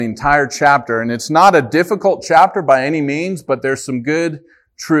the entire chapter. And it's not a difficult chapter by any means, but there's some good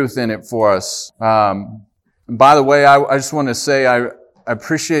truth in it for us. And by the way, I just want to say I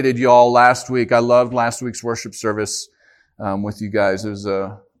appreciated you all last week. I loved last week's worship service with you guys. It was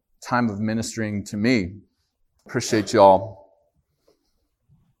a time of ministering to me. Appreciate you all.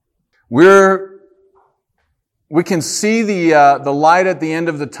 We can see the light at the end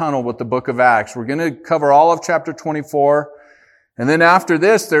of the tunnel with the book of Acts. We're going to cover all of chapter 24. And then after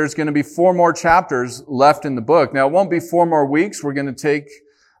this, there's going to be 4 more chapters left in the book. Now, it won't be 4 more weeks. We're going to take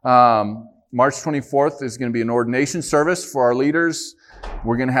March 24th is going to be an ordination service for our leaders.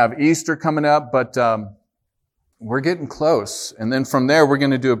 We're going to have Easter coming up, but we're getting close. And then from there, we're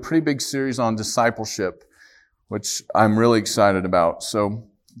going to do a pretty big series on discipleship, which I'm really excited about. So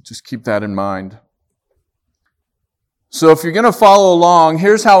just keep that in mind. So if you're going to follow along,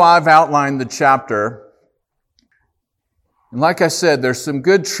 here's how I've outlined the chapter. And like I said, there's some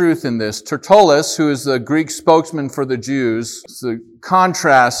good truth in this. Tertullus, who is the Greek spokesman for the Jews, the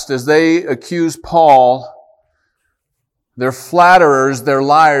contrast as they accuse Paul, they're flatterers, they're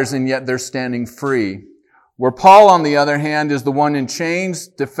liars, and yet they're standing free. Where Paul, on the other hand, is the one in chains,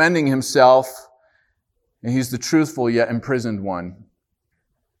 defending himself, and he's the truthful yet imprisoned one.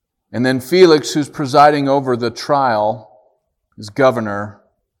 And then Felix, who's presiding over the trial, his governor,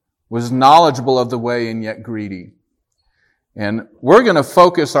 was knowledgeable of the way and yet greedy. And we're going to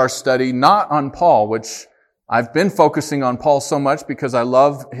focus our study not on Paul, which I've been focusing on Paul so much because I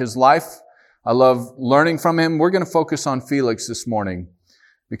love his life. I love learning from him. We're going to focus on Felix this morning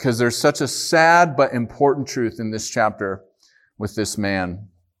because there's such a sad but important truth in this chapter with this man.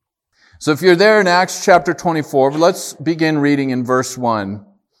 So if you're there in Acts chapter 24, let's begin reading in verse 1.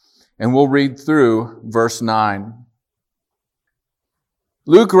 And we'll read through verse 9.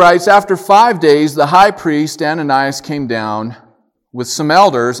 Luke writes, after 5 days, the high priest Ananias came down with some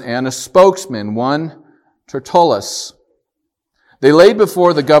elders and a spokesman, one Tertullus. They laid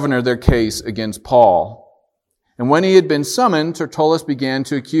before the governor their case against Paul. And when he had been summoned, Tertullus began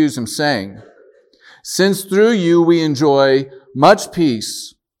to accuse him, saying, since through you we enjoy much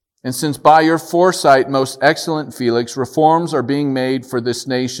peace, and since by your foresight, most excellent Felix, reforms are being made for this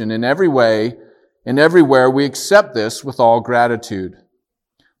nation in every way and everywhere, we accept this with all gratitude.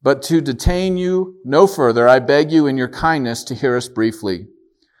 But to detain you no further, I beg you in your kindness to hear us briefly.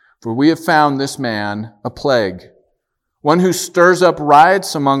 For we have found this man a plague, one who stirs up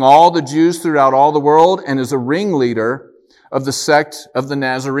riots among all the Jews throughout all the world and is a ringleader of the sect of the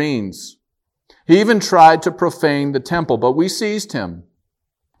Nazarenes. He even tried to profane the temple, but we seized him.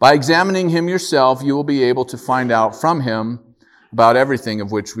 By examining him yourself, you will be able to find out from him about everything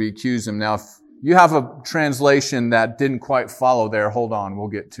of which we accuse him. Now, if you have a translation that didn't quite follow there, hold on, we'll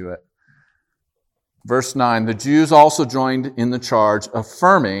get to it. Verse 9, the Jews also joined in the charge,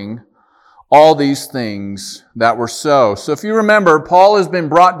 affirming all these things that were so. So if you remember, Paul has been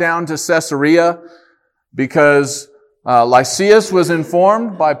brought down to Caesarea because Lysias was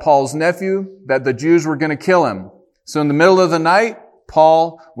informed by Paul's nephew that the Jews were going to kill him. So in the middle of the night,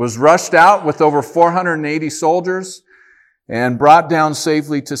 Paul was rushed out with over 480 soldiers and brought down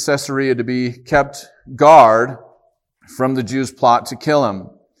safely to Caesarea to be kept guard from the Jews' plot to kill him.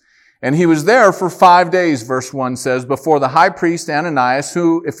 And he was there for 5 days, verse 1 says, before the high priest Ananias,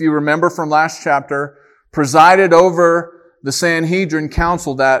 who, if you remember from last chapter, presided over the Sanhedrin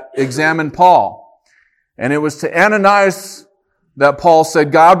council that examined Paul. And it was to Ananias that Paul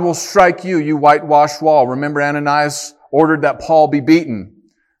said, God will strike you, you whitewashed wall. Remember, Ananias ordered that Paul be beaten,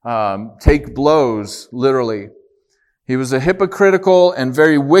 take blows, literally. He was a hypocritical and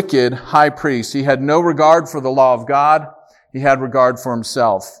very wicked high priest. He had no regard for the law of God. He had regard for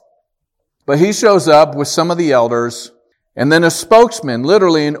himself. But he shows up with some of the elders, and then a spokesman,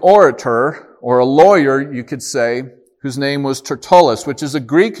 literally an orator, or a lawyer, you could say, whose name was Tertullus, which is a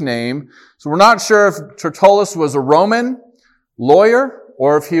Greek name. So we're not sure if Tertullus was a Roman lawyer,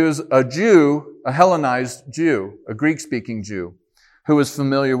 or if he was a Jew, a Hellenized Jew, a Greek-speaking Jew, who was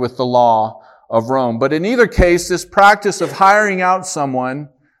familiar with the law of Rome. But in either case, this practice of hiring out someone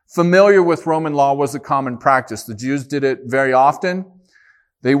familiar with Roman law was a common practice. The Jews did it very often.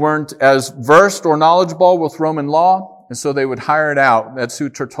 They weren't as versed or knowledgeable with Roman law, and so they would hire it out. That's who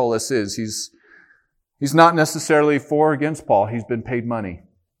Tertullus is. He's not necessarily for or against Paul. He's been paid money.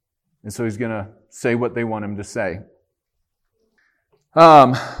 And so he's going to say what they want him to say.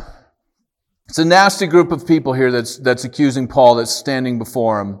 It's a nasty group of people here that's accusing Paul, that's standing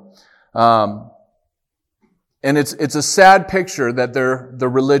before him. And it's a sad picture that they're the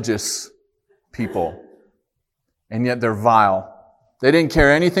religious people, and yet they're vile. They didn't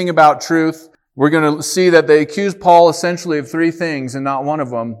care anything about truth. we're going to see that they accused Paul essentially of three things, and not one of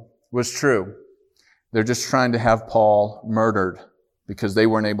them was true. They're just trying to have Paul murdered because they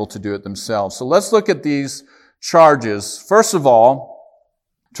weren't able to do it themselves. So let's look at these charges. First of all,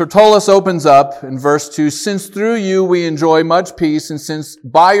 Tertullus opens up in verse 2, "Since through you we enjoy much peace, and since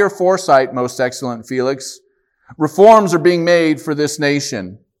by your foresight, most excellent Felix, reforms are being made for this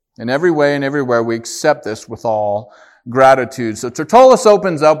nation. In every way and everywhere we accept this with all gratitude." So Tertullus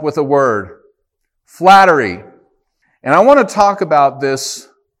opens up with a word, flattery. And I want to talk about this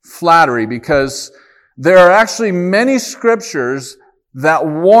flattery because there are actually many scriptures that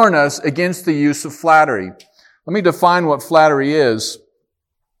warn us against the use of flattery. Let me define what flattery is.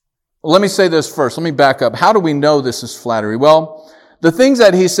 Let me say this first. Let me back up. How do we know this is flattery? Well, the things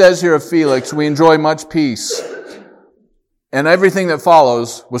that he says here of Felix, we enjoy much peace, and everything that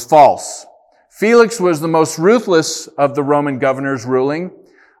follows was false. Felix was the most ruthless of the Roman governors ruling.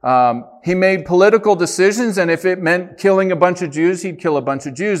 He made political decisions, and if it meant killing a bunch of Jews, he'd kill a bunch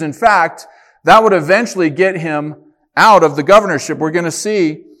of Jews. In fact, that would eventually get him out of the governorship. We're going to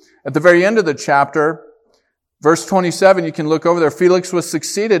see at the very end of the chapter, verse 27, you can look over there. Felix was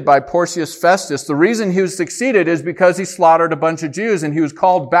succeeded by Porcius Festus. The reason he was succeeded is because he slaughtered a bunch of Jews, and he was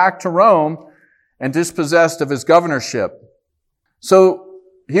called back to Rome and dispossessed of his governorship. So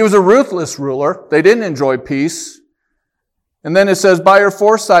he was a ruthless ruler. They didn't enjoy peace. And then it says, "By your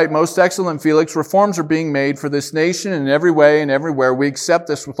foresight, most excellent Felix, reforms are being made for this nation in every way and everywhere. We accept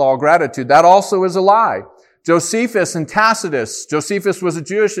this with all gratitude." That also is a lie. Josephus and Tacitus, Josephus was a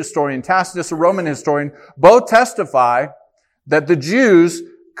Jewish historian, Tacitus a Roman historian, both testify that the Jews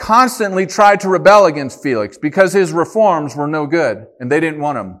constantly tried to rebel against Felix because his reforms were no good, and they didn't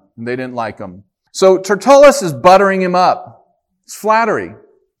want him, and they didn't like him. So Tertullus is buttering him up. It's flattery.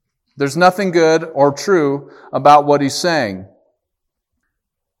 There's nothing good or true about what he's saying.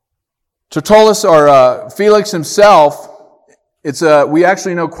 Tertullus, or Felix himself, we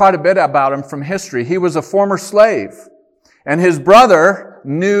actually know quite a bit about him from history. He was a former slave, and his brother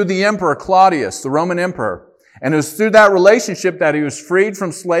knew the emperor Claudius, the Roman emperor, and it was through that relationship that he was freed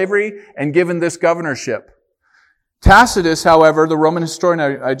from slavery and given this governorship. Tacitus, however, the Roman historian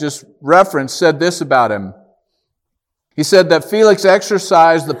I just referenced, said this about him. He said that Felix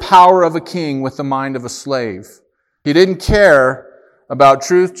exercised the power of a king with the mind of a slave. He didn't care about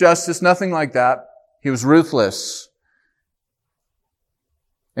truth, justice, nothing like that. He was ruthless.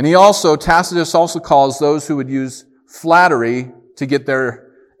 And Tacitus also calls those who would use flattery to get their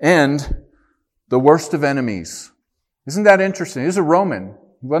end the worst of enemies. Isn't that interesting? He was a Roman.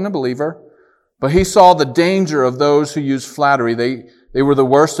 He wasn't a believer. But he saw the danger of those who use flattery. They were the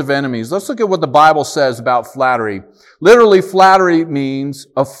worst of enemies. Let's look at what the Bible says about flattery. Literally, flattery means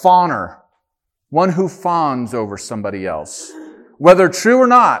a fawner, one who fawns over somebody else. Whether true or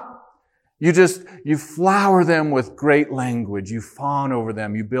not, you flower them with great language. You fawn over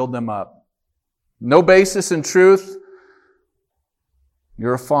them. You build them up. No basis in truth.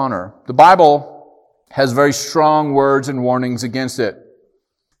 You're a fawner. The Bible has very strong words and warnings against it.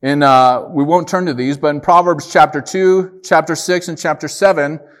 We won't turn to these, but in Proverbs chapter 2, chapter 6, and chapter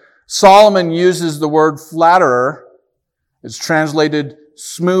 7, Solomon uses the word flatterer. It's translated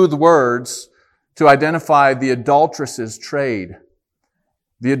smooth words to identify the adulteress's trade.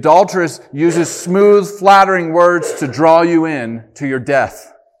 The adulteress uses smooth, flattering words to draw you in to your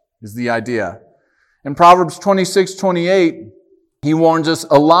death, is the idea. In Proverbs 26:28, he warns us,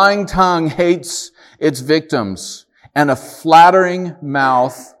 "A lying tongue hates its victims, and a flattering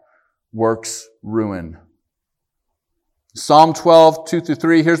mouth works ruin." Psalm 12,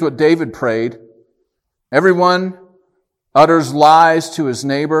 2-3, here's what David prayed. "Everyone utters lies to his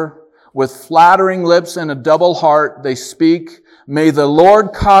neighbor. With flattering lips and a double heart they speak. May the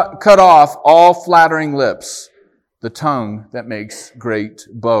Lord cut off all flattering lips, the tongue that makes great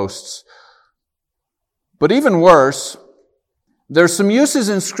boasts." But even worse, there's some uses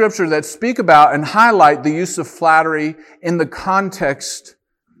in Scripture that speak about and highlight the use of flattery in the context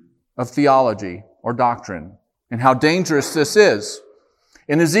of theology or doctrine and how dangerous this is.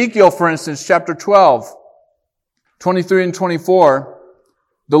 In Ezekiel, for instance, chapter 12, 23 and 24,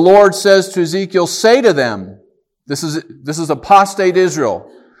 the Lord says to Ezekiel, "Say to them," this is apostate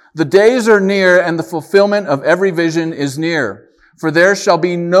Israel, "The days are near and the fulfillment of every vision is near. For there shall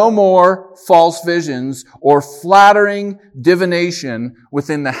be no more false visions or flattering divination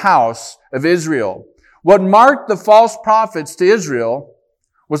within the house of Israel." What marked the false prophets to Israel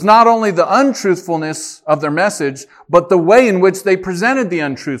was not only the untruthfulness of their message, but the way in which they presented the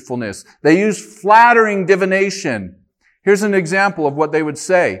untruthfulness. They used flattering divination. Here's an example of what they would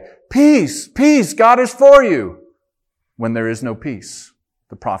say. "Peace, peace, God is for you," when there is no peace,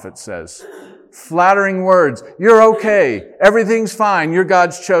 the prophet says. flattering words. You're okay. Everything's fine. You're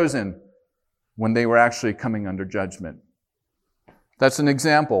God's chosen. When they were actually coming under judgment. That's an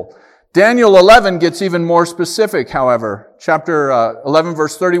example. Daniel 11 gets even more specific, however. Chapter 11,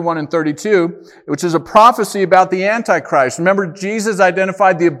 verse 31 and 32, which is a prophecy about the Antichrist. Remember, Jesus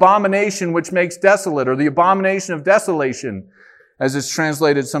identified the abomination which makes desolate, or the abomination of desolation, as it's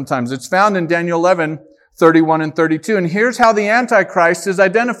translated sometimes. It's found in Daniel 11, 31 and 32. And here's how the Antichrist is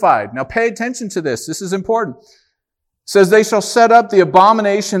identified. Now pay attention to this. This is important. It says, they shall set up the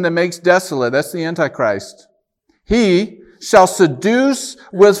abomination that makes desolate. That's the Antichrist. He shall seduce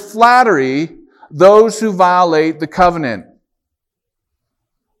with flattery those who violate the covenant.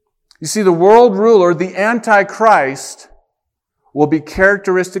 You see, the world ruler, the Antichrist, will be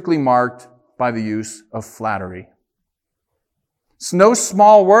characteristically marked by the use of flattery. It's no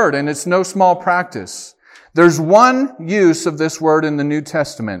small word, and it's no small practice. There's one use of this word in the New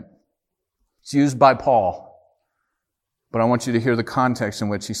Testament. It's used by Paul. But I want you to hear the context in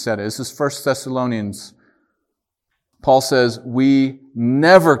which he said it. This is 1 Thessalonians. Paul says, we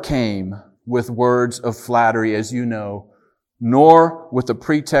never came with words of flattery, as you know, nor with a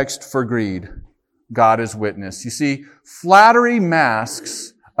pretext for greed. God is witness. You see, flattery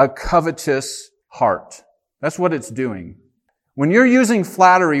masks a covetous heart. That's what it's doing. When you're using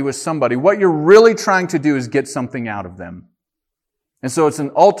flattery with somebody, what you're really trying to do is get something out of them. And so it's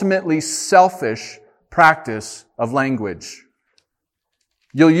an ultimately selfish practice of language.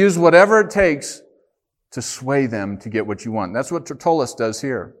 You'll use whatever it takes to sway them to get what you want. That's what Tertullus does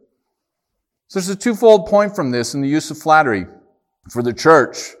here. So there's a twofold point from this in the use of flattery for the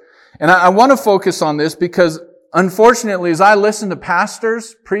church. And I want to focus on this because, unfortunately, as I listen to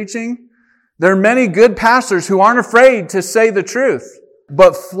pastors preaching, there are many good pastors who aren't afraid to say the truth.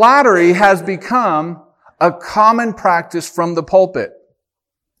 But flattery has become a common practice from the pulpit.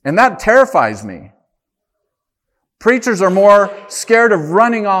 And that terrifies me. Preachers are more scared of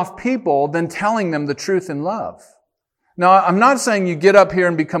running off people than telling them the truth in love. Now, I'm not saying you get up here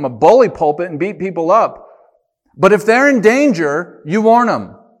and become a bully pulpit and beat people up. But if they're in danger, you warn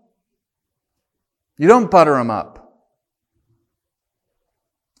them. You don't butter them up.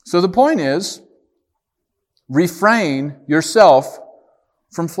 So the point is, refrain yourself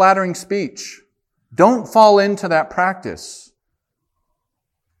from flattering speech. Don't fall into that practice.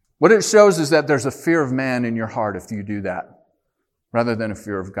 What it shows is that there's a fear of man in your heart if you do that, rather than a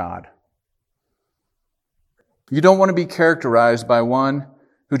fear of God. You don't want to be characterized by one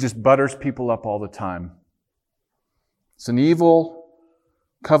who just butters people up all the time. It's an evil,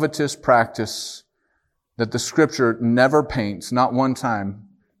 covetous practice that the Scripture never paints, not one time,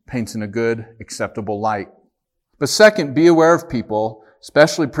 paints in a good, acceptable light. But second, be aware of people,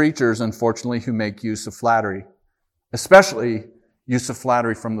 especially preachers, unfortunately, who make use of flattery. Especially use of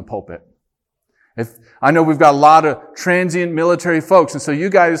flattery from the pulpit. I know we've got a lot of transient military folks, and so you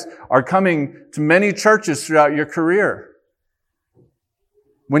guys are coming to many churches throughout your career.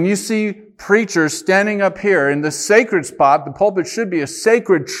 When you see preachers standing up here in the sacred spot, the pulpit should be a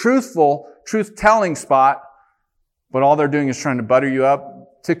sacred, truthful, truth-telling spot, but all they're doing is trying to butter you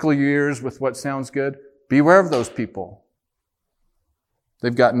up, tickle your ears with what sounds good. Beware of those people.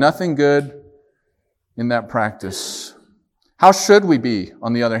 They've got nothing good in that practice. How should we be,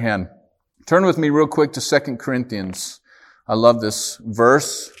 on the other hand? Turn with me real quick to 2 Corinthians. I love this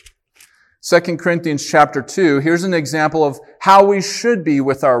verse. 2 Corinthians chapter 2. Here's an example of how we should be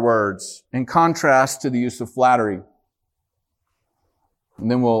with our words in contrast to the use of flattery. And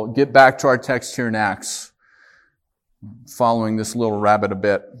then we'll get back to our text here in Acts, following this little rabbit a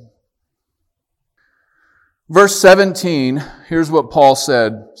bit. Verse 17, here's what Paul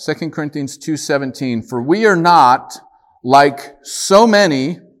said. 2 Corinthians 2:17. For we are not like so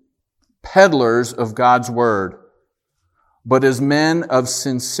many peddlers of God's word, but as men of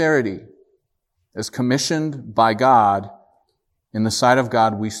sincerity, as commissioned by God, in the sight of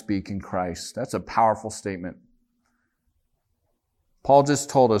God we speak in Christ. That's a powerful statement. Paul just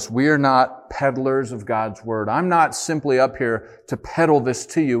told us we are not peddlers of God's word. I'm not simply up here to peddle this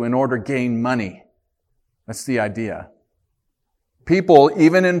to you in order to gain money. That's the idea. People,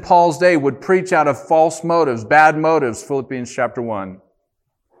 even in Paul's day, would preach out of false motives, bad motives, Philippians chapter 1.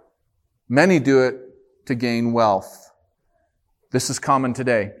 Many do it to gain wealth. This is common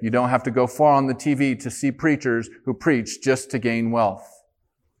today. You don't have to go far on the TV to see preachers who preach just to gain wealth.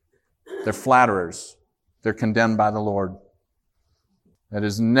 They're flatterers. They're condemned by the Lord. That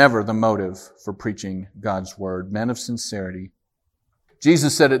is never the motive for preaching God's word. Men of sincerity.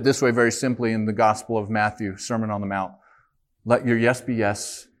 Jesus said it this way very simply in the Gospel of Matthew, Sermon on the Mount. Let your yes be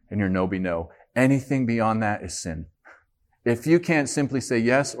yes and your no be no. Anything beyond that is sin. if you can't simply say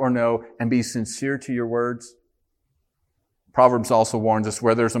yes or no and be sincere to your words. Proverbs also warns us,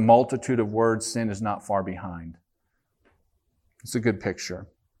 where there's a multitude of words, sin is not far behind. It's a good picture.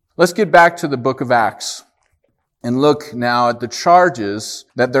 Let's get back to the book of Acts and look now at the charges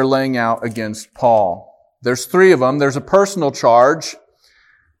that they're laying out against Paul. There's 3 of them. There's a personal charge.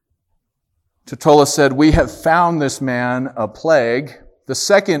 Tertullus said, "We have found this man a plague." The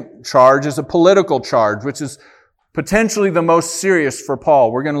second charge is a political charge, which is potentially the most serious for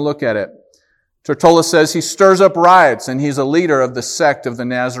Paul. We're going to look at it. Tertullus says he stirs up riots and he's a leader of the sect of the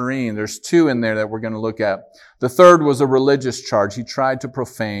Nazarenes. There's 2 in there that we're going to look at. The third was a religious charge. He tried to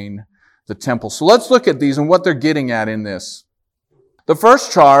profane the temple. So let's look at these and what they're getting at in this. The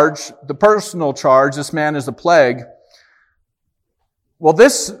first charge, the personal charge, this man is a plague. Well,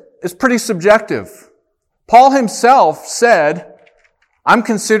 this is pretty subjective. Paul himself said, "I'm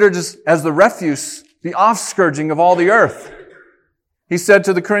considered as the refuse, the offscourging of all the earth." He said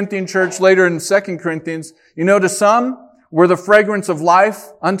to the Corinthian church later in 2 Corinthians, to some we're the fragrance of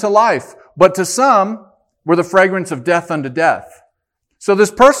life unto life, but to some we're the fragrance of death unto death. So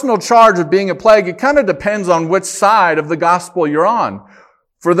this personal charge of being a plague, it kind of depends on which side of the gospel you're on.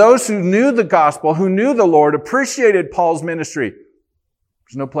 For those who knew the gospel, who knew the Lord, appreciated Paul's ministry,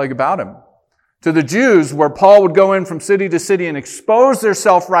 there's no plague about him. To the Jews, where Paul would go in from city to city and expose their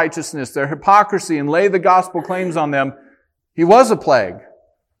self-righteousness, their hypocrisy, and lay the gospel claims on them, he was a plague.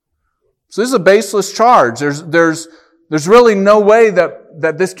 So this is a baseless charge. There's really no way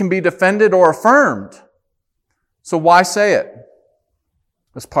that this can be defended or affirmed. So why say it?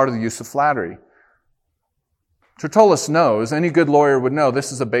 That's part of the use of flattery. Tertullus knows, any good lawyer would know,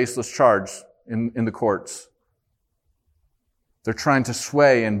 this is a baseless charge in the courts. They're trying to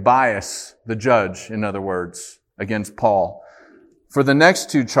sway and bias the judge, in other words, against Paul. For the next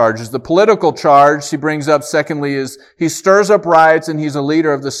 2 charges, the political charge he brings up secondly is he stirs up riots and he's a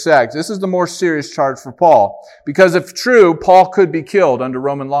leader of the sect. This is the more serious charge for Paul. Because if true, Paul could be killed under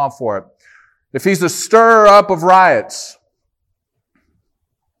Roman law for it. If he's a stirrer up of riots.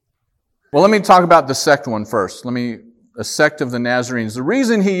 Well, let me talk about the sect one first. A sect of the Nazarenes. The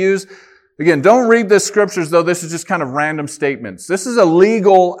reason he used, again, don't read the scriptures though, this is just kind of random statements. This is a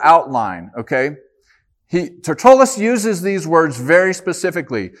legal outline, okay? Tertullus uses these words very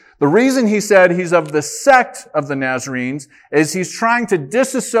specifically. The reason he said he's of the sect of the Nazarenes is he's trying to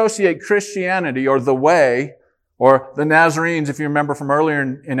disassociate Christianity or the way, or the Nazarenes, if you remember from earlier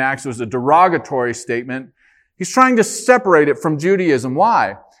in Acts, it was a derogatory statement. He's trying to separate it from Judaism.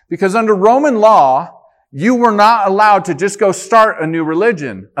 Why? Because under Roman law, you were not allowed to just go start a new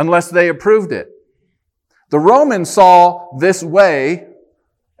religion unless they approved it. The Romans saw this way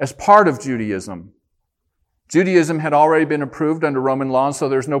as part of Judaism. Judaism had already been approved under Roman law, so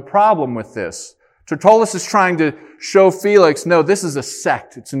there's no problem with this. Tertullus is trying to show Felix, no, this is a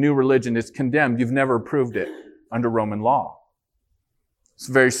sect. It's a new religion. It's condemned. You've never approved it under Roman law. It's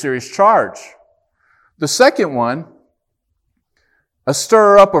a very serious charge. The second one, a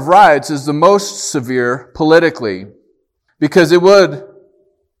stir up of riots, is the most severe politically because it would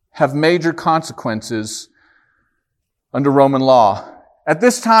have major consequences under Roman law. At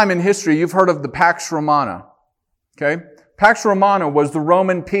this time in history, you've heard of the Pax Romana. Okay? Pax Romana was the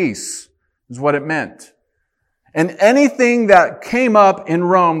Roman peace, is what it meant. And anything that came up in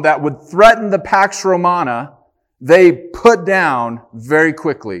Rome that would threaten the Pax Romana, they put down very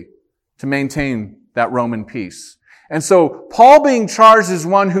quickly to maintain that Roman peace. And so Paul being charged as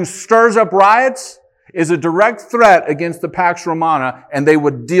one who stirs up riots is a direct threat against the Pax Romana, and they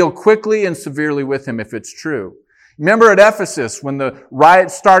would deal quickly and severely with him if it's true. Remember at Ephesus, when the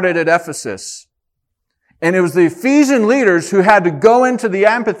riot started at Ephesus, and it was the Ephesian leaders who had to go into the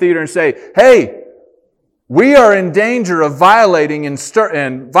amphitheater and say, hey, we are in danger of violating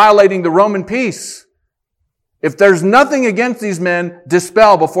the Roman peace. If there's nothing against these men,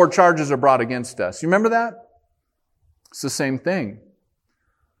 dispel before charges are brought against us. You remember that? It's the same thing.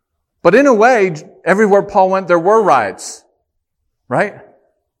 But in a way, everywhere Paul went, there were riots, right?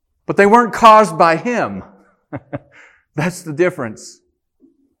 But they weren't caused by him. That's the difference.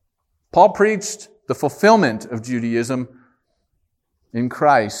 Paul preached the fulfillment of Judaism in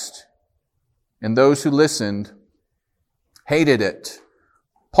Christ, and those who listened hated it.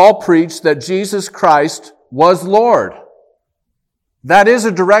 Paul preached that Jesus Christ was Lord. That is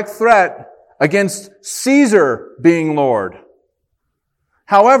a direct threat against Caesar being Lord.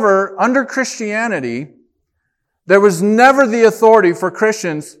 However, under Christianity, there was never the authority for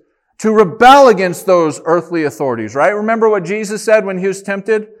Christians to rebel against those earthly authorities, right? Remember what Jesus said when he was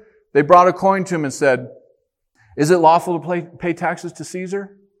tempted? They brought a coin to him and said, is it lawful to pay taxes to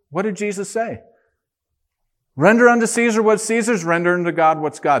Caesar? What did Jesus say? Render unto Caesar what's Caesar's, render unto God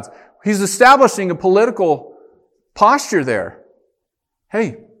what's God's. He's establishing a political posture there.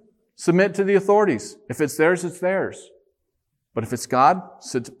 Hey, submit to the authorities. If it's theirs, it's theirs. But if it's God,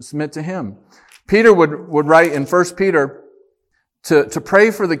 submit to Him. Peter would write in 1 Peter to pray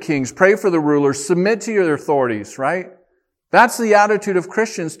for the kings, pray for the rulers, submit to your authorities, right? That's the attitude of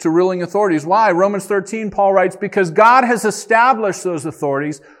Christians to ruling authorities. Why? Romans 13, Paul writes, because God has established those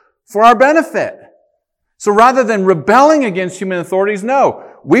authorities for our benefit. So rather than rebelling against human authorities,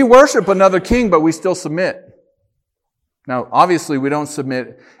 no, we worship another king, but we still submit. Now, obviously, we don't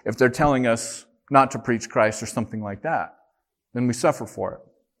submit if they're telling us not to preach Christ or something like that. Then we suffer for it.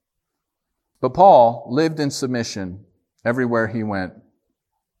 But Paul lived in submission everywhere he went.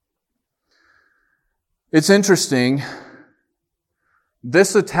 It's interesting.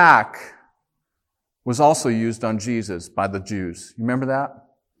 This attack was also used on Jesus by the Jews. You remember that?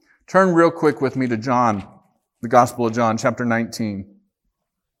 Turn real quick with me to John, the Gospel of John, chapter 19.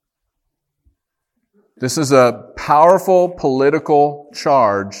 This is a powerful political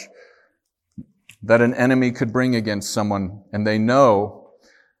charge that an enemy could bring against someone, and they know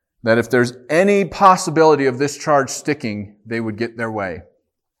that if there's any possibility of this charge sticking, they would get their way.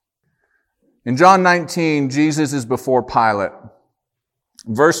 In John 19, Jesus is before Pilate.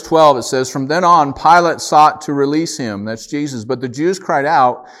 Verse 12, it says, from then on, Pilate sought to release him. That's Jesus. But the Jews cried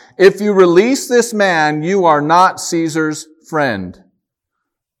out, if you release this man, you are not Caesar's friend.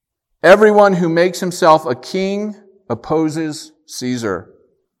 Everyone who makes himself a king opposes Caesar.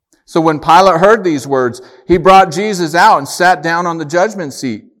 So when Pilate heard these words, he brought Jesus out and sat down on the judgment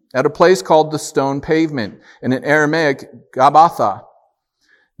seat at a place called the Stone Pavement, and in Aramaic, Gabbatha.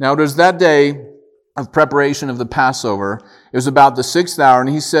 Now it was that day of preparation of the Passover. It was about the 6th hour, and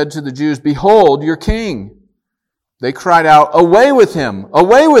he said to the Jews, behold, your king. They cried out, away with him,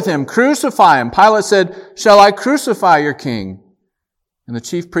 crucify him. Pilate said, shall I crucify your king? And the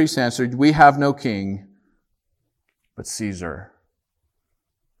chief priests answered, we have no king but Caesar.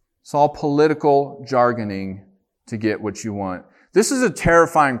 It's all political jargoning to get what you want. This is a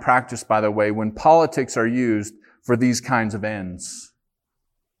terrifying practice, by the way, when politics are used for these kinds of ends.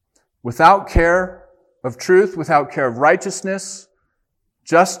 Without care of truth, without care of righteousness,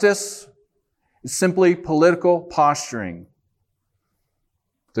 justice, it's simply political posturing.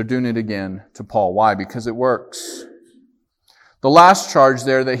 They're doing it again to Paul. Why? Because it works. The last charge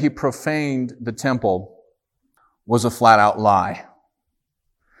there, that he profaned the temple, was a flat-out lie.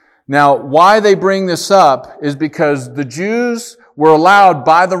 Now, why they bring this up is because the Jews were allowed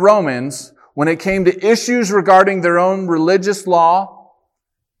by the Romans, when it came to issues regarding their own religious law,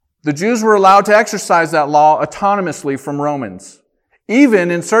 the Jews were allowed to exercise that law autonomously from Romans. Even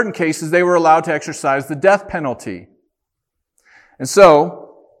in certain cases, they were allowed to exercise the death penalty. And so,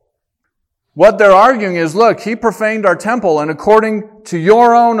 what they're arguing is, look, he profaned our temple, and according to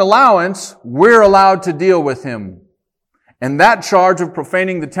your own allowance, we're allowed to deal with him. And that charge of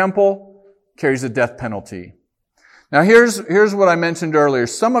profaning the temple carries a death penalty. Now here's what I mentioned earlier.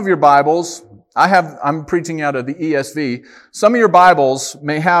 Some of your Bibles, I'm preaching out of the ESV. Some of your Bibles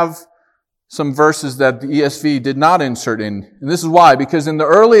may have some verses that the ESV did not insert in. And this is why, because in the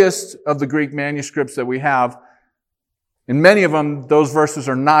earliest of the Greek manuscripts that we have, in many of them, those verses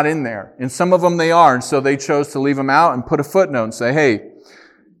are not in there. In some of them they are, and so they chose to leave them out and put a footnote and say, hey,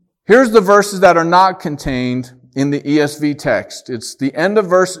 here's the verses that are not contained in the ESV text. It's the end of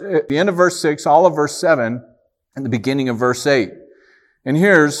verse 6, all of verse 7, and the beginning of verse 8. And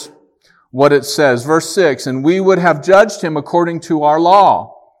here's what it says. Verse 6, and we would have judged him according to our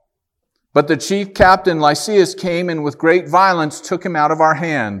law. But the chief captain Lysias came and with great violence took him out of our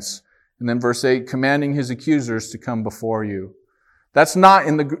hands. And then verse 8, commanding his accusers to come before you. That's not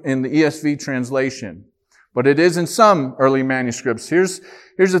in the ESV translation, but it is in some early manuscripts. Here's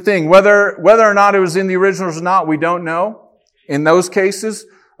the thing. Whether or not it was in the originals or not, we don't know. In those cases,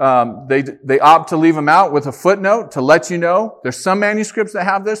 they opt to leave them out with a footnote to let you know. There's some manuscripts that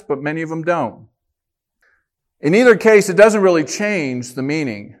have this, but many of them don't. In either case, it doesn't really change the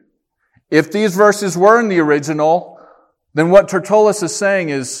meaning. If these verses were in the original, then what Tertullus is saying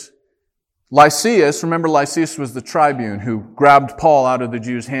is Lysias, remember Lysias was the tribune who grabbed Paul out of the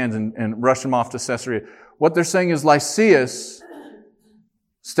Jews' hands and rushed him off to Caesarea. What they're saying is Lysias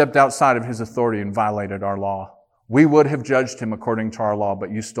stepped outside of his authority and violated our law. We would have judged him according to our law, but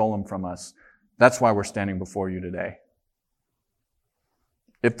you stole him from us. That's why we're standing before you today.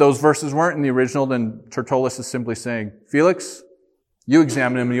 If those verses weren't in the original, then Tertullus is simply saying, Felix, you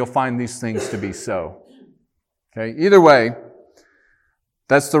examine them and you'll find these things to be so. Okay? Either way,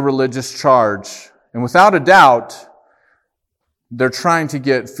 that's the religious charge. And without a doubt, they're trying to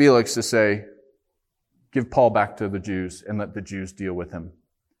get Felix to say, give Paul back to the Jews and let the Jews deal with him.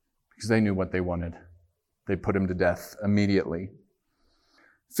 Because they knew what they wanted. They put him to death immediately.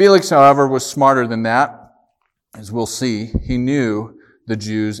 Felix, however, was smarter than that. As we'll see, he knew the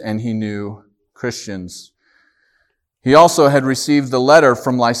Jews and he knew Christians. He also had received the letter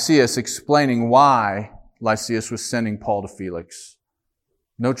from Lysias explaining why Lysias was sending Paul to Felix.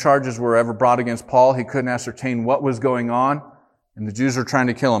 No charges were ever brought against Paul. He couldn't ascertain what was going on, and the Jews were trying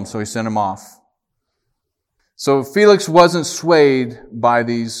to kill him, so he sent him off. So Felix wasn't swayed by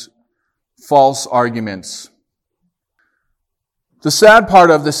these false arguments. The sad part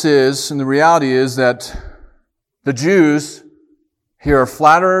of this is, and the reality is, that the Jews here are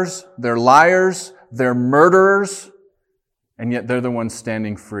flatterers, they're liars, they're murderers, and yet they're the ones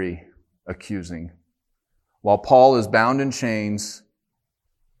standing free, accusing. While Paul is bound in chains,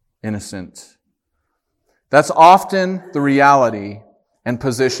 innocent. That's often the reality and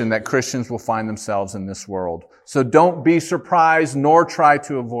position that Christians will find themselves in this world. So don't be surprised nor try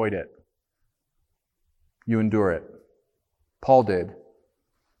to avoid it. You endure it. Paul did.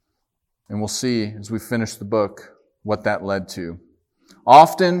 And we'll see as we finish the book what that led to.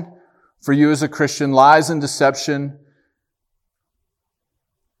 Often, for you as a Christian, lies and deception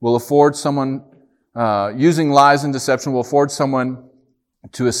will afford someone, using lies and deception will afford someone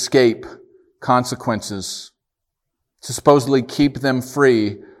to escape consequences, to supposedly keep them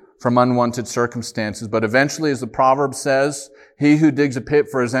free from unwanted circumstances. But eventually, as the proverb says, he who digs a pit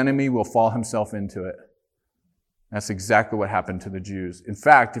for his enemy will fall himself into it. That's exactly what happened to the Jews. In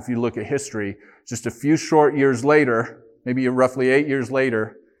fact, if you look at history, just a few short years later, maybe roughly 8 years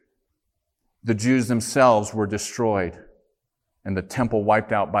later, the Jews themselves were destroyed and the temple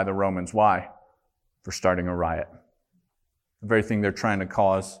wiped out by the Romans. Why? For starting a riot. The very thing they're trying to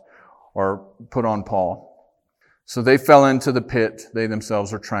cause or put on Paul. So they fell into the pit they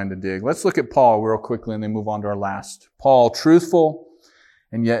themselves are trying to dig. Let's look at Paul real quickly and then move on to our last. Paul, truthful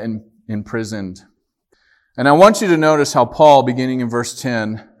and yet imprisoned. And I want you to notice how Paul, beginning in verse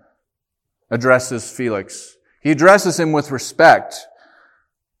 10, addresses Felix. He addresses him with respect,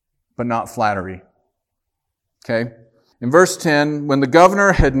 but not flattery. Okay? In verse 10, when the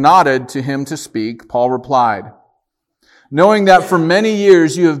governor had nodded to him to speak, Paul replied, "Knowing that for many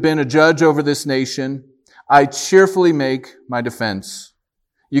years you have been a judge over this nation, I cheerfully make my defense.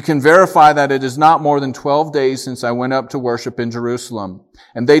 You can verify that it is not more than 12 days since I went up to worship in Jerusalem,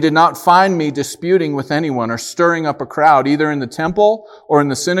 and they did not find me disputing with anyone or stirring up a crowd, either in the temple or in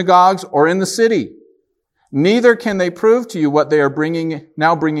the synagogues or in the city. Neither can they prove to you what they are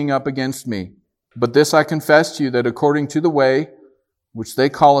now bringing up against me. But this I confess to you, that according to the way, which they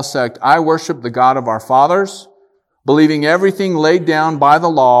call a sect, I worship the God of our fathers, believing everything laid down by the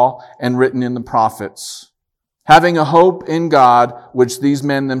law and written in the prophets, having a hope in God, which these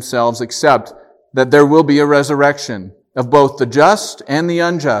men themselves accept, that there will be a resurrection of both the just and the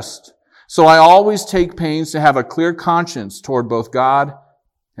unjust. So I always take pains to have a clear conscience toward both God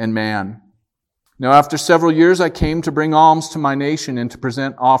and man. Now after several years I came to bring alms to my nation and to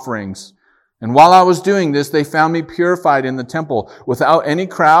present offerings. And while I was doing this, they found me purified in the temple, without any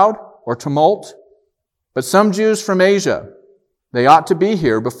crowd or tumult. But some Jews from Asia, they ought to be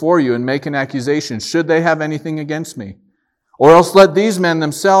here before you and make an accusation, should they have anything against me. Or else let these men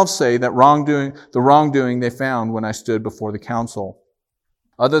themselves say that the wrongdoing they found when I stood before the council.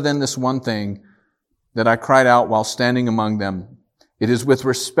 Other than this one thing that I cried out while standing among them, it is with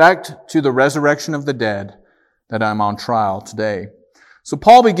respect to the resurrection of the dead that I'm on trial today." So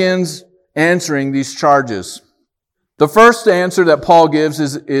Paul begins answering these charges. The first answer that Paul gives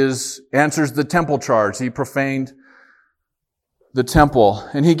answers the temple charge. He profaned the temple.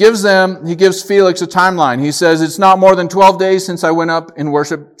 And he gives Felix a timeline. He says, it's not more than 12 days since I went up in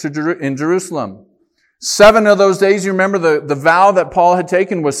worship in Jerusalem. 7 of those days, you remember the vow that Paul had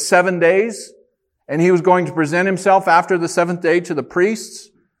taken was 7 days, and he was going to present himself after the 7th day to the priests.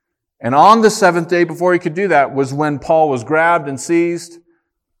 And on the 7th day, before he could do that, was when Paul was grabbed and seized.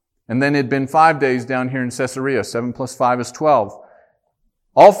 And then it had been 5 days down here in Caesarea. 7 plus 5 is 12.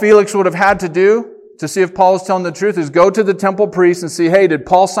 All Felix would have had to do to see if Paul is telling the truth is go to the temple priest and see, hey, did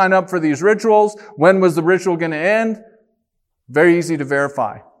Paul sign up for these rituals? When was the ritual going to end? Very easy to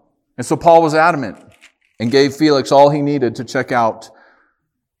verify. And so Paul was adamant and gave Felix all he needed to check out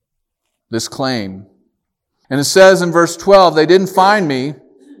this claim. And it says in verse 12, they didn't find me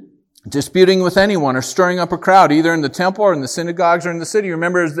disputing with anyone or stirring up a crowd, either in the temple or in the synagogues or in the city.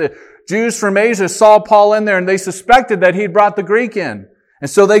 Remember, as the Jews from Asia saw Paul in there and they suspected that he'd brought the Greek in. And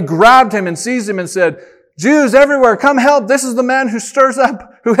so they grabbed him and seized him and said, Jews everywhere, come help. This is the man who stirs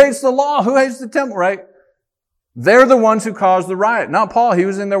up, who hates the law, who hates the temple, right? They're the ones who caused the riot. Not Paul. He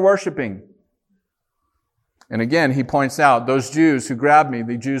was in there worshiping. And again, he points out those Jews who grabbed me,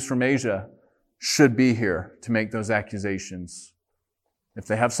 the Jews from Asia, should be here to make those accusations. If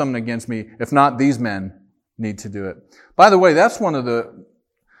they have something against me, if not, these men need to do it. By the way, that's one of the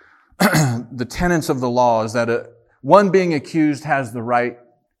tenets of the law, is that one being accused has the right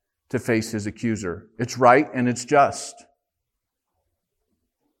to face his accuser. It's right and it's just.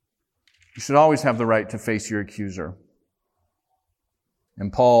 You should always have the right to face your accuser.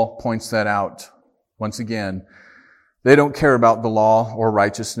 And Paul points that out. Once again, they don't care about the law or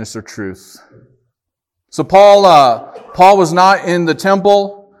righteousness or truth. So Paul was not in the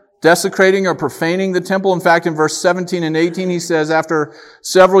temple desecrating or profaning the temple. In fact, in verse 17 and 18, he says, after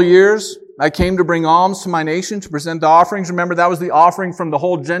several years, I came to bring alms to my nation, to present the offerings. Remember, that was the offering from the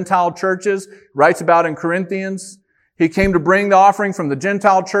whole Gentile churches, writes about in Corinthians. He came to bring the offering from the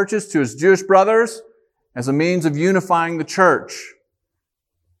Gentile churches to his Jewish brothers as a means of unifying the church.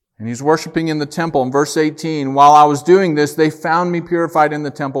 And he's worshiping in the temple. In verse 18, while I was doing this, they found me purified in the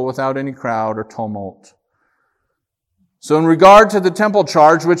temple without any crowd or tumult. So in regard to the temple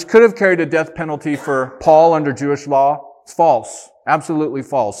charge, which could have carried a death penalty for Paul under Jewish law, it's false. Absolutely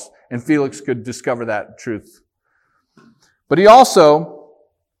false. And Felix could discover that truth. But he also,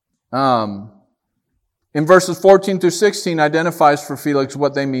 in verses 14 through 16, identifies for Felix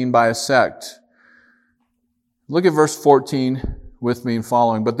what they mean by a sect. Look at verse 14 with me and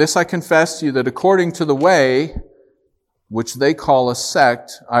following. But this I confess to you, that according to the way, which they call a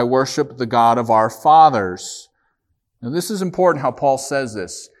sect, I worship the God of our fathers. Now this is important how Paul says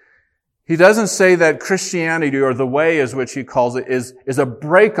this. He doesn't say that Christianity, or the way as which he calls it, is a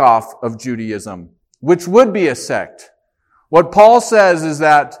break-off of Judaism, which would be a sect. What Paul says is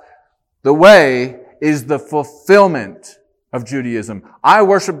that the way is the fulfillment of Judaism. I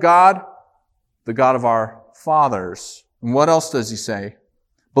worship God, the God of our fathers. And what else does he say?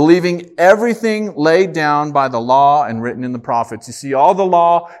 Believing everything laid down by the law and written in the prophets. You see, all the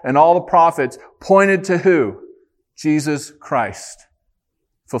law and all the prophets pointed to who? Jesus Christ.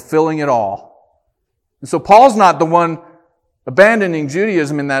 Fulfilling it all. And so Paul's not the one abandoning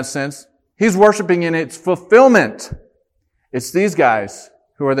Judaism in that sense. He's worshiping in its fulfillment. It's these guys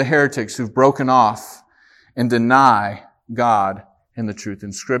who are the heretics who've broken off and deny God and the truth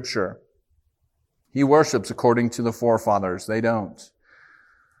in Scripture. He worships according to the forefathers. They don't.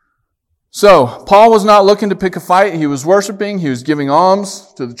 So, Paul was not looking to pick a fight. He was worshiping. He was giving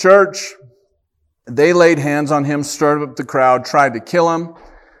alms to the church. They laid hands on him, stirred up the crowd, tried to kill him.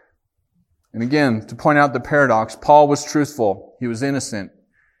 And again, to point out the paradox, Paul was truthful. He was innocent.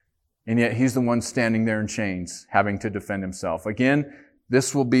 And yet he's the one standing there in chains, having to defend himself. Again,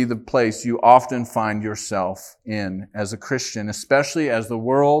 this will be the place you often find yourself in as a Christian, especially as the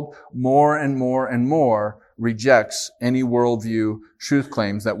world more and more and more rejects any worldview truth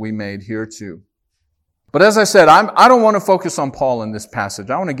claims that we made here too. But as I said, I don't want to focus on Paul in this passage.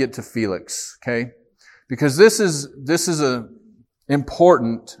 I want to get to Felix, okay? Because this is a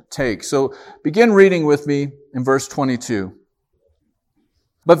important take. So begin reading with me in verse 22.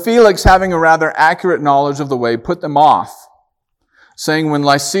 But Felix, having a rather accurate knowledge of the way, put them off, saying, when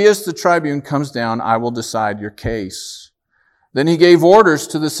Lysias the tribune comes down, I will decide your case. Then he gave orders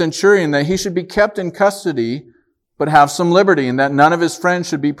to the centurion that he should be kept in custody, but have some liberty, and that none of his friends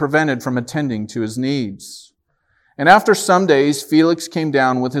should be prevented from attending to his needs. And after some days, Felix came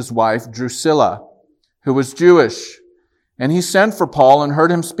down with his wife Drusilla, who was Jewish, and he sent for Paul and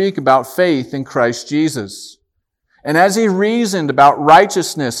heard him speak about faith in Christ Jesus. And as he reasoned about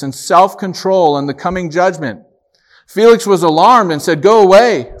righteousness and self-control and the coming judgment, Felix was alarmed and said, go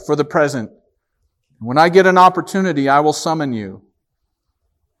away for the present. When I get an opportunity, I will summon you.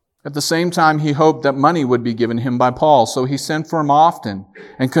 At the same time, he hoped that money would be given him by Paul, so he sent for him often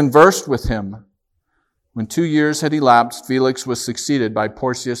and conversed with him. When 2 years had elapsed, Felix was succeeded by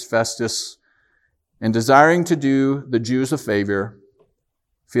Porcius Festus, and desiring to do the Jews a favor,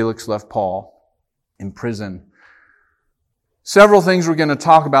 Felix left Paul in prison. Several things we're going to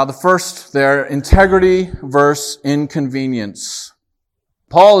talk about. The first there, integrity versus inconvenience.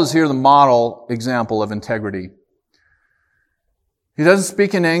 Paul is here the model example of integrity. He doesn't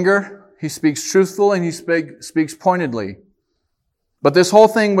speak in anger. He speaks truthfully and he speaks pointedly. But this whole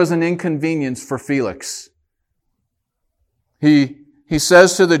thing was an inconvenience for Felix. He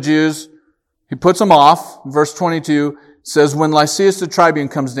says to the Jews, he puts them off. Verse 22 says, when Lysias the tribune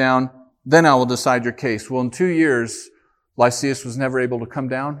comes down, then I will decide your case. Well, in 2 years, Lysias was never able to come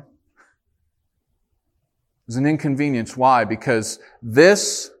down. It was an inconvenience. Why? Because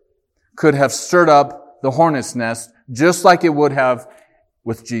this could have stirred up the hornet's nest just like it would have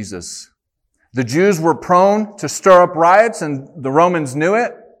with Jesus. The Jews were prone to stir up riots and the Romans knew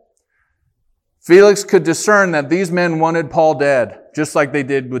it. Felix could discern that these men wanted Paul dead, just like they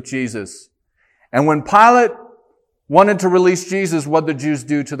did with Jesus. And when Pilate wanted to release Jesus, what did the Jews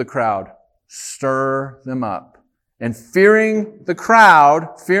do to the crowd? Stir them up. And fearing the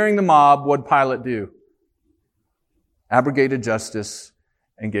crowd, fearing the mob, what did Pilate do? Abrogated justice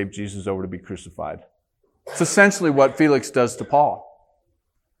and gave Jesus over to be crucified. It's essentially what Felix does to Paul.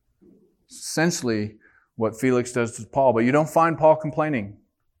 It's essentially what Felix does to Paul. But you don't find Paul complaining.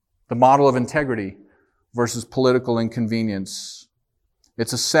 The model of integrity versus political inconvenience.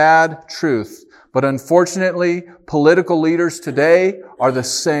 It's a sad truth. But unfortunately, political leaders today are the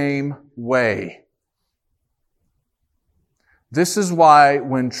same way. This is why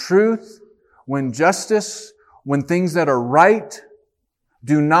when truth, when justice, when things that are right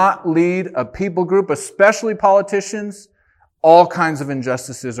do not lead a people group, especially politicians, all kinds of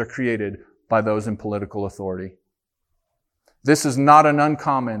injustices are created by those in political authority. This is not an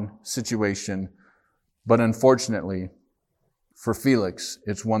uncommon situation, but unfortunately, for Felix,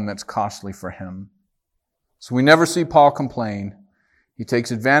 it's one that's costly for him. So we never see Paul complain. He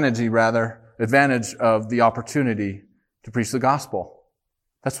takes advantage of the opportunity to preach the gospel.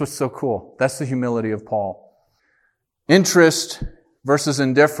 That's what's so cool. That's the humility of Paul. Interest versus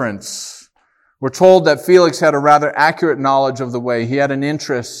indifference. We're told that Felix had a rather accurate knowledge of the way. He had an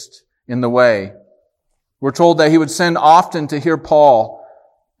interest in the way. We're told that he would send often to hear Paul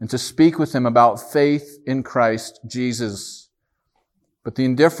and to speak with him about faith in Christ Jesus. But the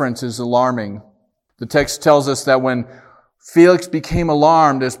indifference is alarming. The text tells us that when Felix became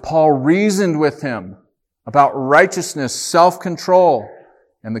alarmed as Paul reasoned with him about righteousness, self-control,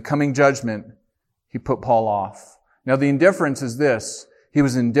 and the coming judgment, he put Paul off. Now the indifference is this. He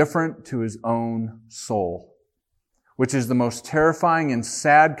was indifferent to his own soul, which is the most terrifying and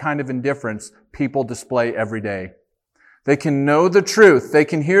sad kind of indifference people display every day. They can know the truth. They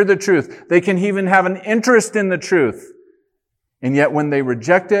can hear the truth. They can even have an interest in the truth. And yet when they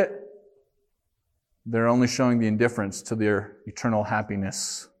reject it, they're only showing the indifference to their eternal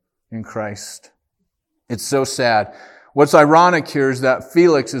happiness in Christ. It's so sad. What's ironic here is that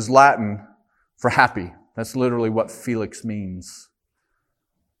Felix is Latin for happy. That's literally what Felix means.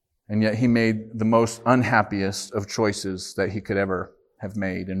 And yet he made the most unhappiest of choices that he could ever have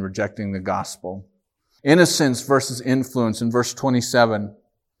made in rejecting the gospel. Innocence versus influence in verse 27.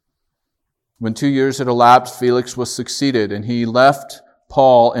 When 2 years had elapsed, Felix was succeeded, and he left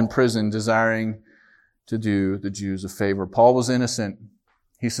Paul in prison, desiring to do the Jews a favor. Paul was innocent.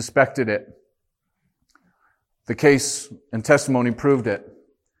 He suspected it. The case and testimony proved it.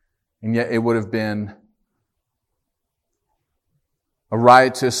 And yet it would have been a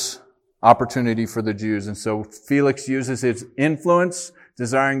riotous opportunity for the Jews. And so Felix uses his influence,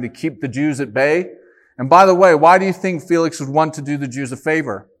 desiring to keep the Jews at bay. And by the way, why do you think Felix would want to do the Jews a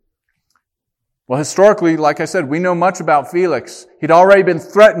favor? Well, historically, like I said, we know much about Felix. He'd already been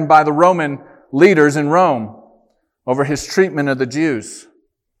threatened by the Roman leaders in Rome over his treatment of the Jews.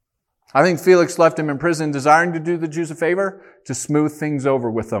 I think Felix left him in prison desiring to do the Jews a favor, to smooth things over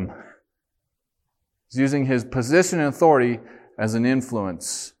with them. He's using his position and authority as an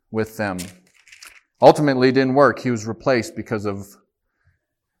influence with them. Ultimately, it didn't work. He was replaced because of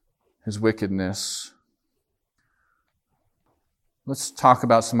his wickedness. Let's talk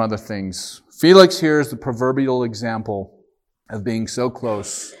about some other things. Felix here is the proverbial example of being so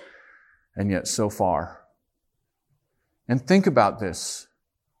close and yet so far. And think about this.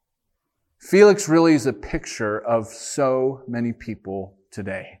 Felix really is a picture of so many people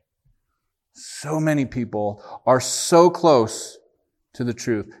today. So many people are so close to the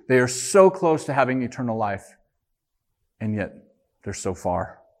truth. They are so close to having eternal life, and yet they're so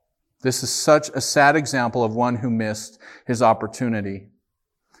far. This is such a sad example of one who missed his opportunity.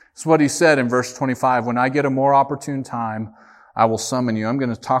 It's what he said in verse 25, when I get a more opportune time, I will summon you. I'm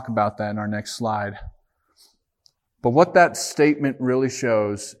going to talk about that in our next slide. But what that statement really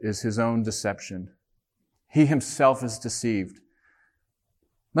shows is his own deception. He himself is deceived.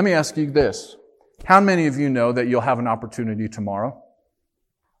 Let me ask you this. How many of you know that you'll have an opportunity tomorrow?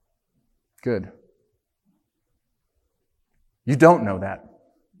 Good. You don't know that.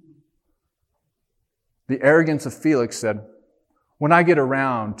 The arrogance of Felix said, when I get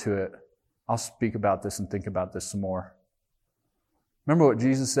around to it, I'll speak about this and think about this some more. Remember what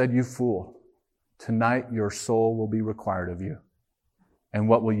Jesus said? You fool. Tonight your soul will be required of you. And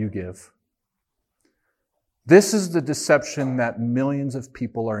what will you give? This is the deception that millions of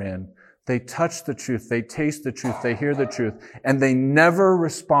people are in. They touch the truth, they taste the truth, they hear the truth, and they never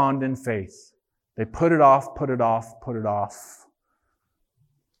respond in faith. They put it off, put it off, put it off.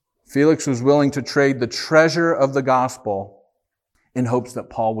 Felix was willing to trade the treasure of the gospel in hopes that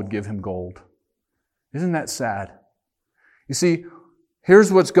Paul would give him gold. Isn't that sad? You see,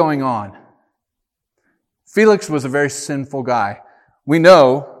 here's what's going on. Felix was a very sinful guy. We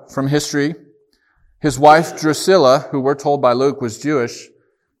know from history, his wife Drusilla, who we're told by Luke was Jewish,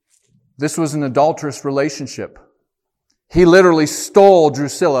 this was an adulterous relationship. He literally stole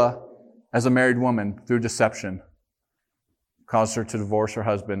Drusilla as a married woman through deception, caused her to divorce her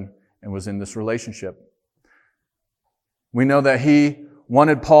husband, and was in this relationship. We know that he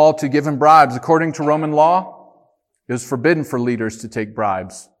wanted Paul to give him bribes. According to Roman law, it was forbidden for leaders to take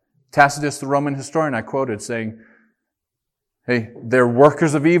bribes. Tacitus, the Roman historian, I quoted, saying, hey, they're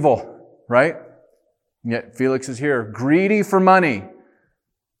workers of evil, right? And yet Felix is here, greedy for money.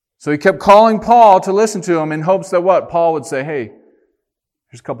 So he kept calling Paul to listen to him in hopes that what? Paul would say, hey,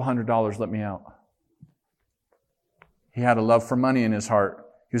 here's a couple $100, let me out. He had a love for money in his heart.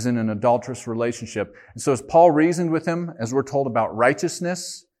 He was in an adulterous relationship. And so as Paul reasoned with him, as we're told about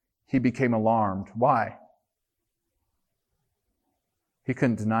righteousness, he became alarmed. Why? He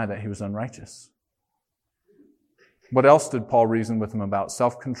couldn't deny that he was unrighteous. What else did Paul reason with him about?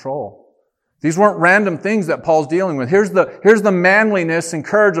 Self-control. These weren't random things that Paul's dealing with. Here's the manliness and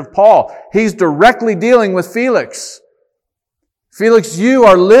courage of Paul. He's directly dealing with Felix. Felix, you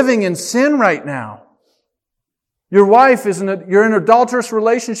are living in sin right now. Your wife you're in an adulterous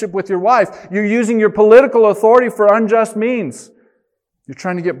relationship with your wife. You're using your political authority for unjust means. You're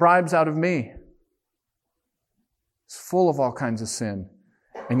trying to get bribes out of me. It's full of all kinds of sin.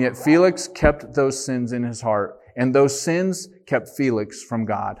 And yet Felix kept those sins in his heart. And those sins kept Felix from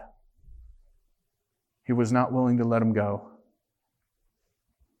God. He was not willing to let them go.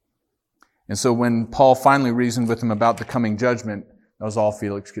 And so when Paul finally reasoned with him about the coming judgment, that was all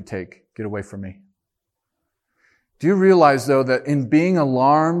Felix could take. Get away from me. Do you realize, though, that in being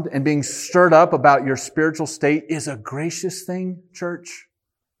alarmed and being stirred up about your spiritual state is a gracious thing, church?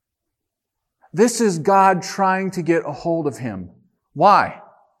 This is God trying to get a hold of him. Why?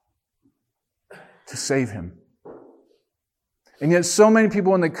 To save him. And yet so many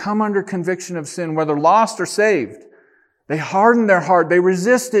people, when they come under conviction of sin, whether lost or saved, they harden their heart. They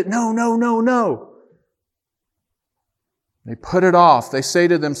resist it. No, no, no, no. They put it off. They say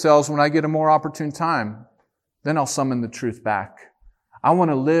to themselves, when I get a more opportune time, then I'll summon the truth back. I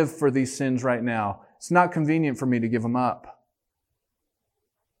want to live for these sins right now. It's not convenient for me to give them up.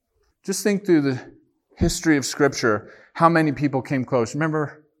 Just think through the history of Scripture, how many people came close.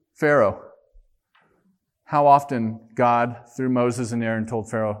 Remember Pharaoh? How often God, through Moses and Aaron, told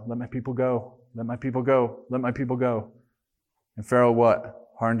Pharaoh, let my people go, let my people go, let my people go. And Pharaoh what?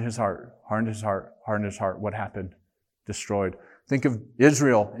 Hardened his heart, hardened his heart, hardened his heart. What happened? Destroyed. Think of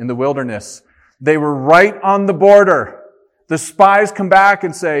Israel in the wilderness. They were right on the border. The spies come back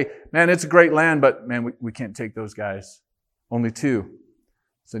and say, man, it's a great land, but man, we can't take those guys. Only 2.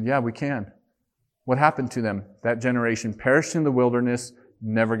 Said, yeah, we can. What happened to them? That generation perished in the wilderness,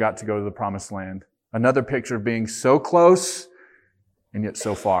 never got to go to the promised land. Another picture of being so close and yet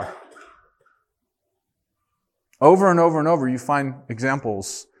so far. Over and over and over, you find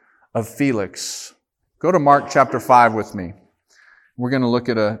examples of Felix. Go to Mark chapter 5 with me. We're going to look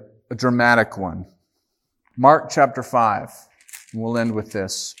at a dramatic one. Mark chapter 5. And we'll end with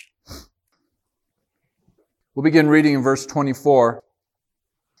this. We'll begin reading in verse 24.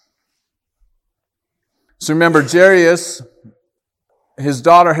 So remember, Jairus, his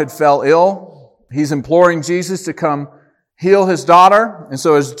daughter had fell ill. He's imploring Jesus to come heal his daughter. And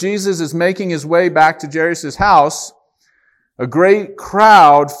so as Jesus is making his way back to Jairus' house, a great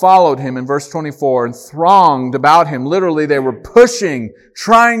crowd followed him in verse 24 and thronged about him. Literally, they were pushing,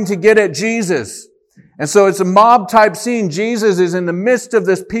 trying to get at Jesus. And so it's a mob-type scene. Jesus is in the midst of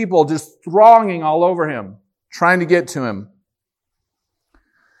this people, just thronging all over him, trying to get to him.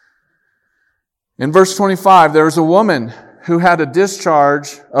 In verse 25, there was a woman who had a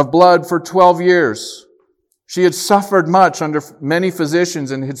discharge of blood for 12 years. She had suffered much under many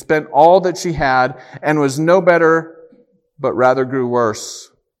physicians and had spent all that she had and was no better, but rather grew worse.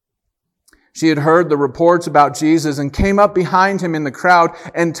 She had heard the reports about Jesus and came up behind him in the crowd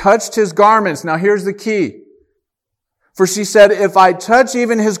and touched his garments. Now here's the key. For she said, if I touch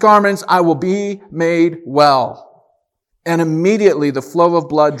even his garments, I will be made well. And immediately the flow of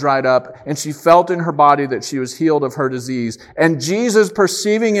blood dried up, and she felt in her body that she was healed of her disease. And Jesus,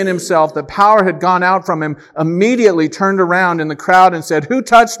 perceiving in himself that power had gone out from him, immediately turned around in the crowd and said, who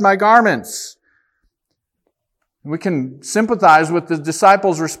touched my garments? We can sympathize with the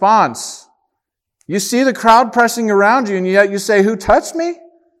disciples' response. You see the crowd pressing around you, and yet you say, who touched me?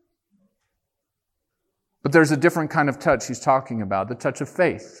 But there's a different kind of touch he's talking about. The touch of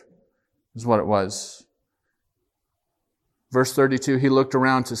faith is what it was. Verse 32, he looked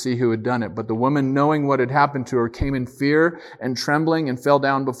around to see who had done it. But the woman, knowing what had happened to her, came in fear and trembling and fell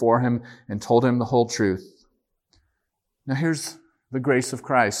down before him and told him the whole truth. Now here's the grace of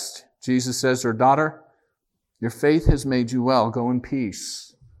Christ. Jesus says to her, daughter, your faith has made you well. Go in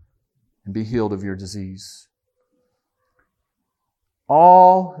peace and be healed of your disease.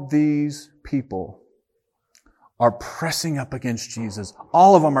 All these people are pressing up against Jesus.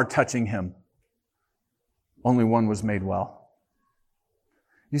 All of them are touching him. Only one was made well.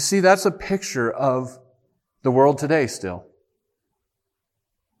 You see, that's a picture of the world today still.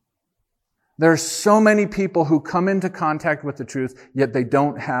 There are so many people who come into contact with the truth, yet they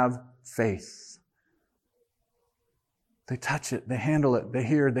don't have faith. They touch it, they handle it, they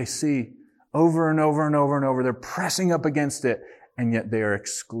hear, they see over and over and over and over. They're pressing up against it, and yet they are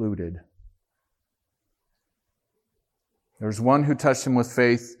excluded. There's one who touched him with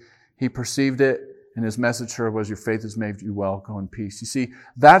faith. He perceived it. And his message to her was, your faith has made you well. Go in peace. You see,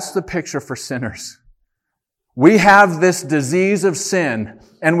 that's the picture for sinners. We have this disease of sin,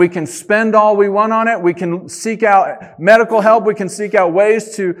 and we can spend all we want on it. We can seek out medical help. We can seek out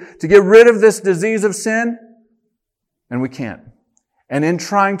ways to get rid of this disease of sin, and we can't. And in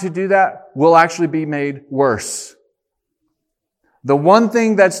trying to do that, we'll actually be made worse. The one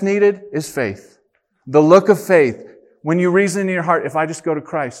thing that's needed is faith. The look of faith. When you reason in your heart, if I just go to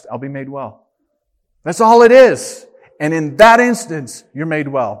Christ, I'll be made well. That's all it is. And in that instance, you're made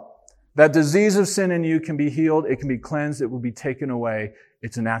well. That disease of sin in you can be healed. It can be cleansed. It will be taken away.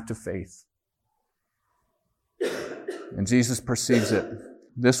 It's an act of faith. And Jesus perceives it.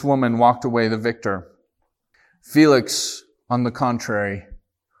 This woman walked away the victor. Felix, on the contrary,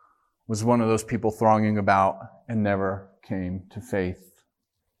 was one of those people thronging about and never came to faith.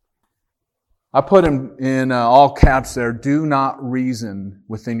 I put in all caps there, do not reason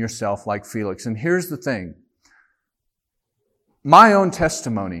within yourself like Felix. And here's the thing. My own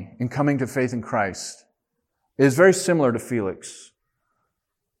testimony in coming to faith in Christ is very similar to Felix.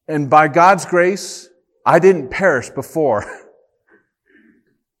 And by God's grace, I didn't perish before.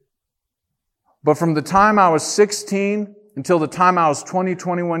 But from the time I was 16 until the time I was 20,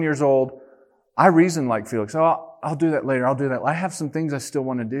 21 years old, I reasoned like Felix. Oh, I'll do that later. I'll do that. I have some things I still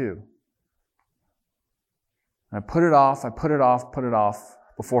want to do. I put it off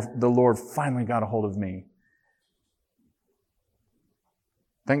before the Lord finally got a hold of me.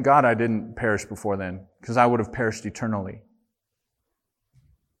 Thank God I didn't perish before then, because I would have perished eternally.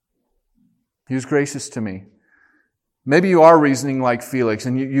 He was gracious to me. Maybe you are reasoning like Felix,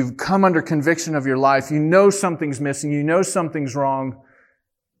 and you've come under conviction of your life. You know something's missing. You know something's wrong.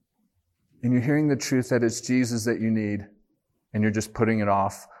 And you're hearing the truth that it's Jesus that you need, and you're just putting it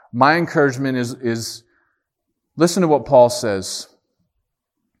off. My encouragement is listen to what Paul says.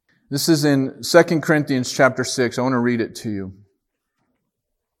 This is in 2 Corinthians chapter 6. I want to read it to you.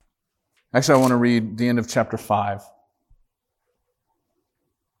 Actually, I want to read the end of chapter 5.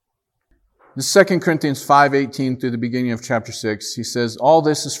 This is 2 Corinthians 5:18 through the beginning of chapter 6. He says, all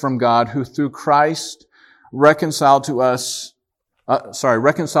this is from God, who through Christ reconciled us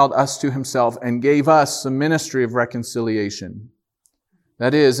to himself and gave us the ministry of reconciliation.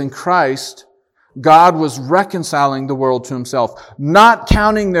 That is, in Christ, God was reconciling the world to himself, not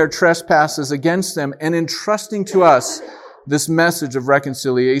counting their trespasses against them, and entrusting to us this message of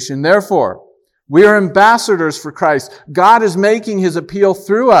reconciliation. Therefore, we are ambassadors for Christ. God is making his appeal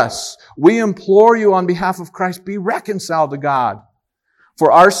through us. We implore you on behalf of Christ, be reconciled to God.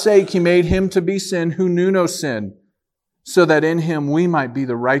 For our sake, he made him to be sin who knew no sin, so that in him we might be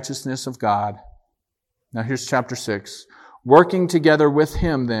the righteousness of God. Now here's chapter 6. Working together with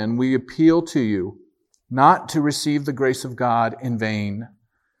him, then, we appeal to you not to receive the grace of God in vain.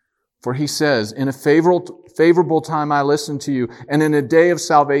 For he says, in a favorable time I listened to you, and in a day of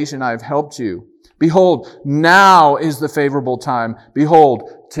salvation I have helped you. Behold, now is the favorable time.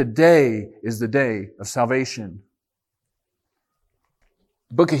 Behold, today is the day of salvation.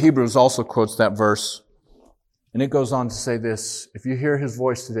 The book of Hebrews also quotes that verse. And it goes on to say this, if you hear his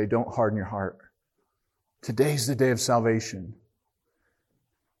voice today, don't harden your heart. Today's the day of salvation.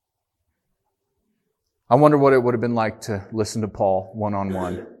 I wonder what it would have been like to listen to Paul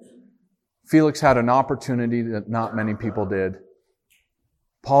one-on-one. Felix had an opportunity that not many people did.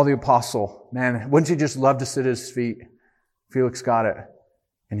 Paul the Apostle, man, wouldn't you just love to sit at his feet? Felix got it,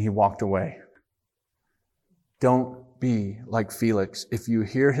 and he walked away. Don't be like Felix. If you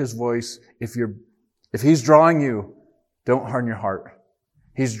hear his voice, if he's drawing you, don't harden your heart.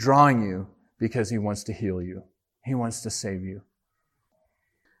 He's drawing you because he wants to heal you. He wants to save you.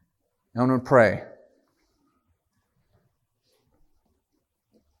 Now I'm going to pray.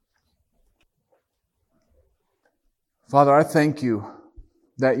 Father, I thank you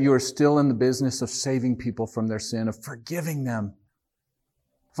that you are still in the business of saving people from their sin, of forgiving them.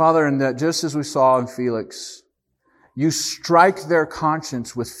 Father, and that just as we saw in Felix, you strike their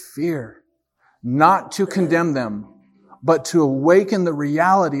conscience with fear, not to condemn them, but to awaken the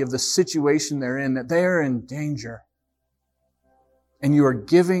reality of the situation they're in, that they are in danger. And you are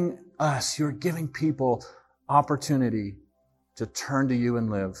giving people opportunity to turn to you and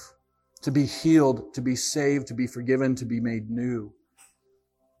live, to be healed, to be saved, to be forgiven, to be made new.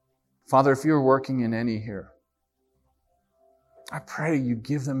 Father, if you're working in any here, I pray you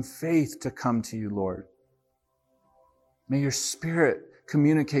give them faith to come to you, Lord. May your Spirit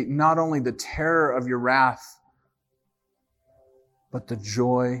communicate not only the terror of your wrath, but the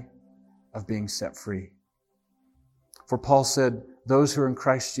joy of being set free. For Paul said, those who are in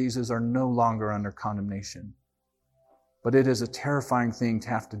Christ Jesus are no longer under condemnation. But it is a terrifying thing to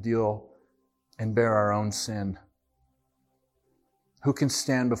have to deal and bear our own sin. Who can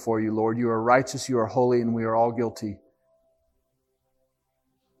stand before you, Lord? You are righteous, you are holy, and we are all guilty.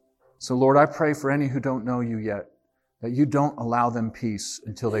 So, Lord, I pray for any who don't know you yet, that you don't allow them peace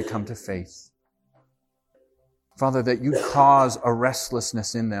until they come to faith. Father, that you cause a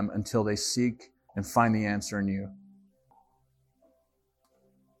restlessness in them until they seek and find the answer in you.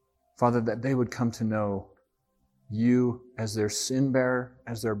 Father, that they would come to know you as their sin bearer,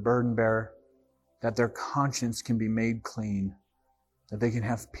 as their burden bearer, that their conscience can be made clean, that they can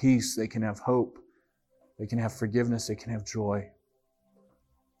have peace, they can have hope, they can have forgiveness, they can have joy.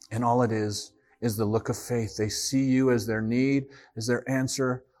 And all it is the look of faith. They see you as their need, as their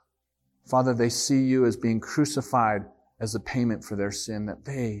answer. Father, they see you as being crucified as the payment for their sin, that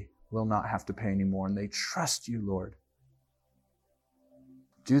they will not have to pay anymore, and they trust you, Lord.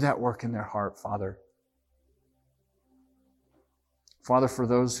 Do that work in their heart, Father. Father, for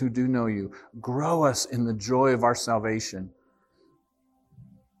those who do know you, grow us in the joy of our salvation.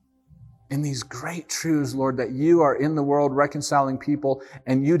 In these great truths, Lord, that you are in the world reconciling people,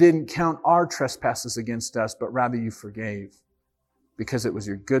 and you didn't count our trespasses against us, but rather you forgave. Because it was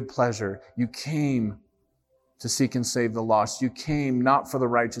your good pleasure. You came to seek and save the lost. You came not for the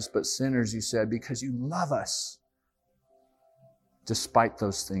righteous, but sinners, you said, because you love us. Despite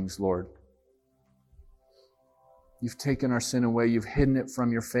those things, Lord. You've taken our sin away. You've hidden it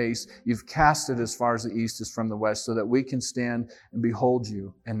from your face. You've cast it as far as the east is from the west, so that we can stand and behold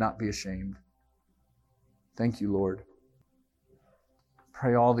you and not be ashamed. Thank you, Lord.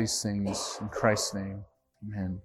 Pray all these things in Christ's name. Amen.